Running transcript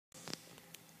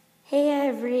Hey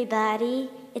everybody,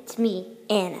 it's me,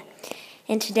 Anna,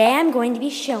 and today I'm going to be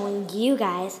showing you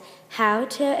guys how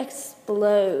to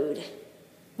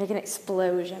make an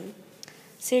explosion.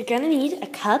 So you're going to need a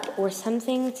cup or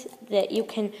something that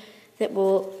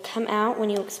will come out when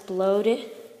you explode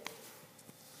it.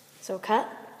 So a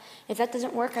cup. If that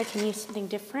doesn't work, I can use something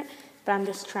different, but I'm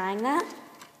just trying that.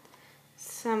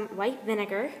 Some white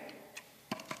vinegar.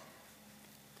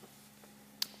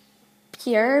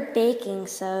 Pure baking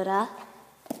soda,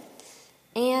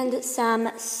 and some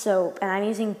soap, and I'm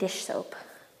using dish soap,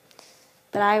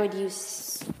 but I would use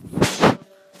soap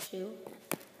too.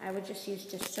 I would just use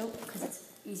dish soap because it's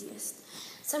easiest.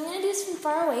 So I'm going to do this from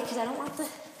far away because I don't want the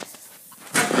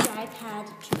iPad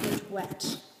to get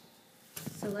wet.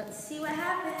 So let's see what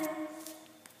happens.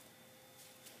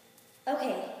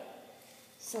 Okay,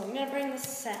 so I'm going to bring the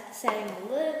setting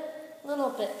a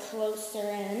little bit closer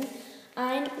in.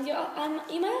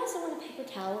 You might also want a paper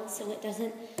towel so it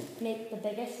doesn't make the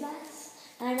biggest mess.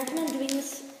 And I recommend doing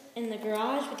this in the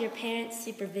garage with your parents'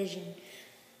 supervision.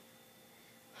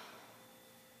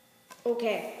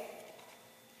 Okay.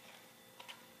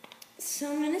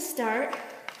 So I'm going to start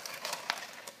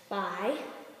by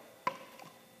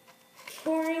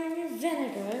pouring your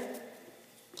vinegar,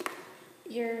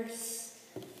 your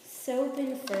soap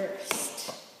in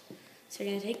first. So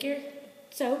you're going to take your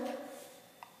soap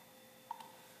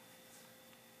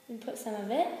and put some of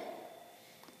it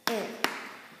in.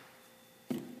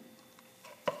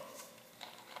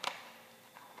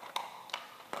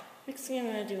 Next thing I'm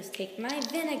going to do is take my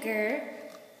vinegar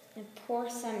and pour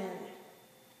some in.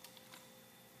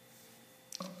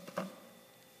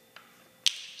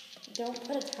 Don't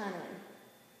put a ton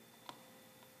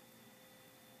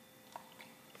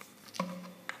in.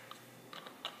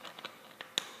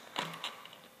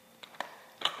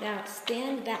 Now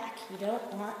stand back. You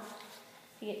don't want to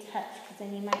get touched because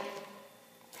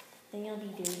then you'll be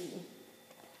dirty.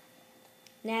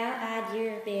 Now add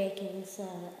your baking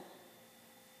soda.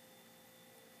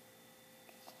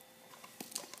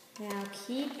 Now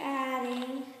keep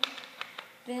adding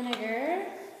vinegar.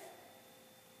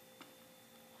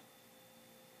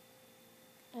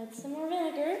 Add some more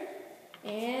vinegar.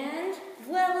 And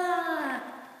voila!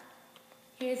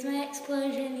 Here's my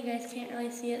explosion. You guys can't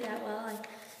really see it that well,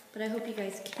 but I hope you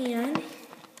guys can.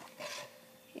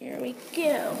 Here we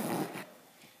go.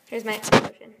 Here's my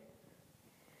explosion.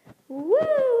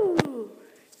 Woo!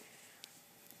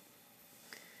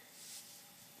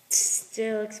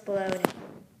 Still exploding.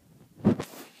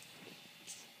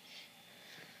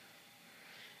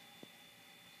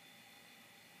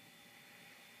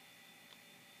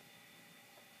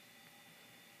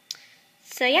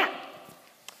 So yeah,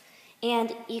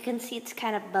 and you can see it's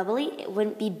kind of bubbly. It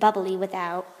wouldn't be bubbly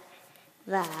without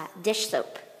the dish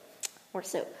soap or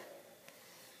soap.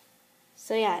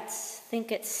 So yeah, I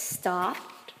think it's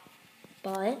stopped,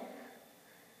 but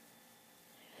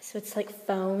so it's like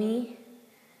foamy,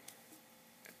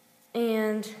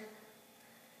 and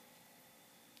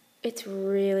it's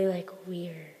really like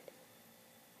weird.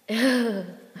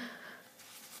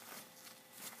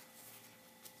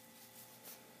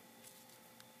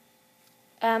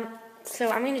 So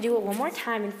I'm going to do it one more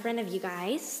time in front of you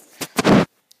guys.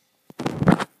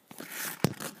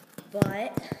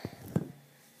 But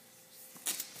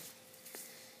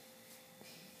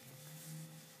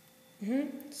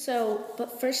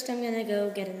but first I'm going to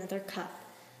go get another cup.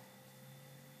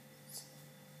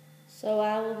 So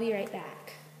I will be right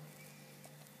back.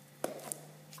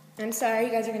 I'm sorry,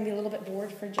 you guys are going to be a little bit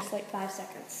bored for just like 5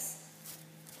 seconds.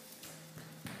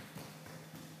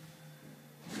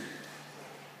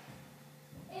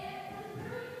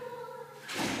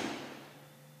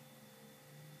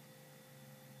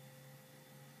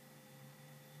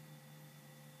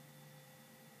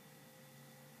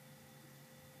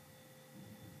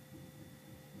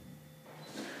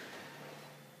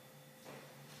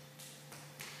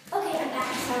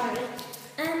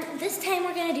 This time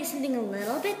we're going to do something a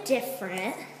little bit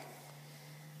different.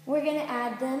 We're going to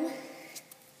add them,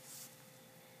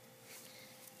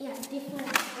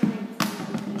 different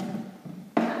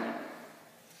kinds.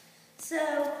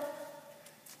 So,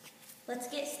 let's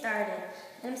get started.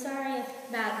 I'm sorry about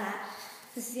that.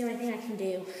 This is the only thing I can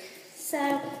do.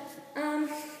 So,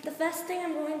 the first thing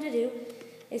I'm going to do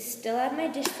is still add my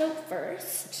dish soap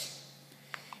first.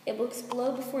 It will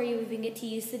explode before you even get to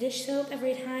use the dish soap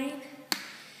every time.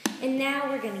 And now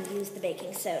we're going to use the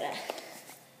baking soda.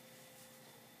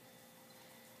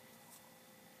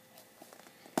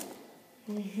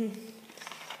 Now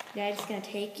you're just going to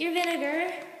take your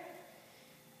vinegar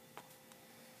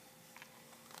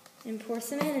and pour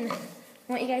some in. And I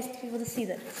want you guys to be able to see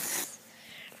this.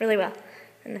 really well.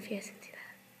 I don't know if you guys can see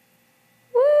that.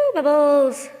 Woo,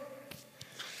 bubbles!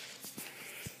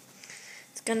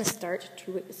 It's gonna start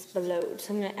to explode,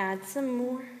 so I'm gonna add some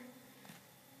more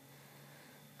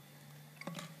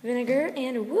vinegar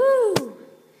and woo!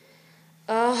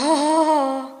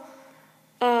 Oh,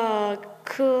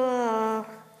 cool.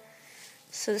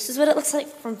 So this is what it looks like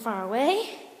from far away,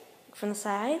 from the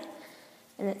side,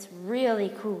 and it's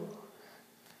really cool.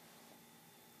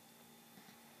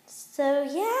 So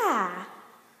yeah.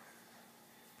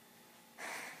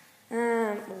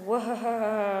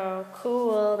 Whoa,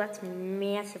 cool. That's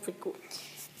massively cool.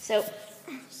 So,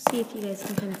 see if you guys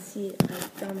can kind of see it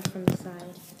from the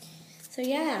side. So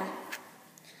yeah,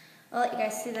 I'll let you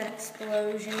guys see that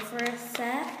explosion for a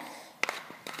sec.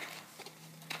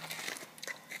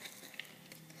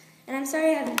 And I'm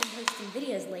sorry I haven't been posting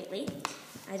videos lately.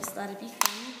 I just thought it'd be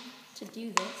fun to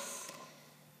do this.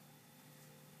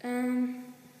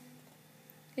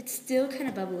 It's still kind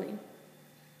of bubbling.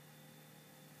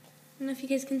 I don't know if you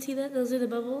guys can see that. Those are the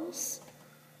bubbles.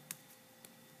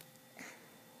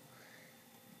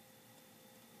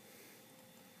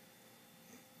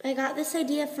 I got this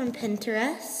idea from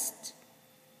Pinterest.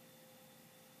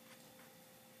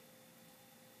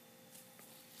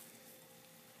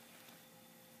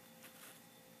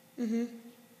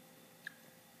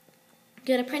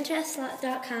 Go to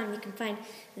Pinterest.com. You can find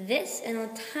this and a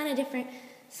ton of different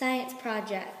science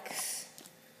projects.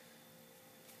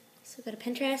 So go to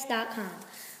Pinterest.com.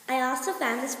 I also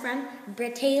found this from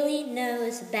Bratayley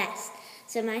Knows Best.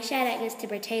 So my shout out goes to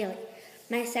Bratayley.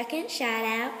 My second shout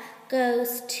out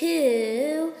goes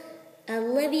to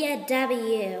Olivia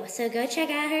W. So go check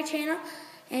out her channel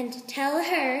and tell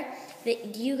her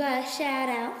that you got a shout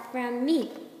out from me.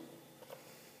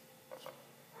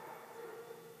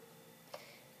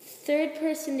 Third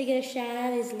person to get a shout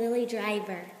out is Lily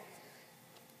Driver.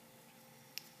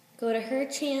 Go to her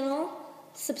channel,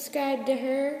 subscribe to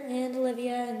her and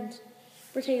Olivia and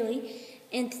Bratayley,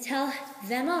 and tell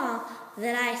them all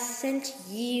that I sent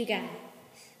you guys.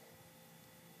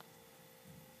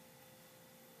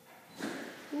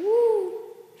 Woo!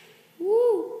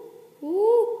 Woo!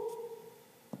 Woo!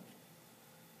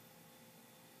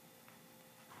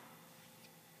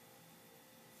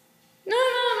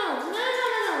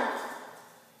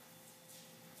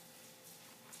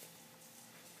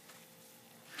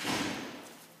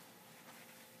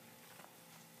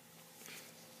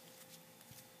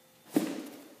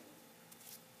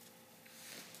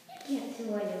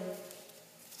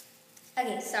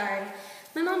 Okay, sorry.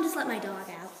 My mom just let my dog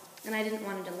out, and I didn't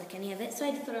want her to lick any of it, so I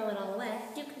had to throw it all away.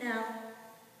 Duke, no.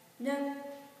 No.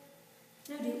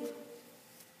 No, Duke.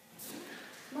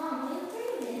 Mom, will you bring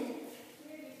it in?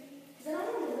 Because I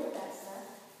don't want to lick that stuff.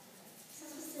 It's not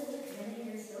supposed to lick it. I think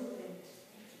it's open.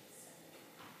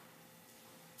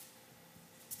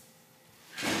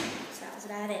 So that was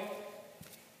about it.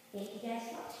 Thank you guys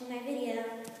for watching my video.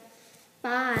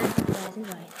 Bye. You guys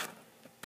enjoyed.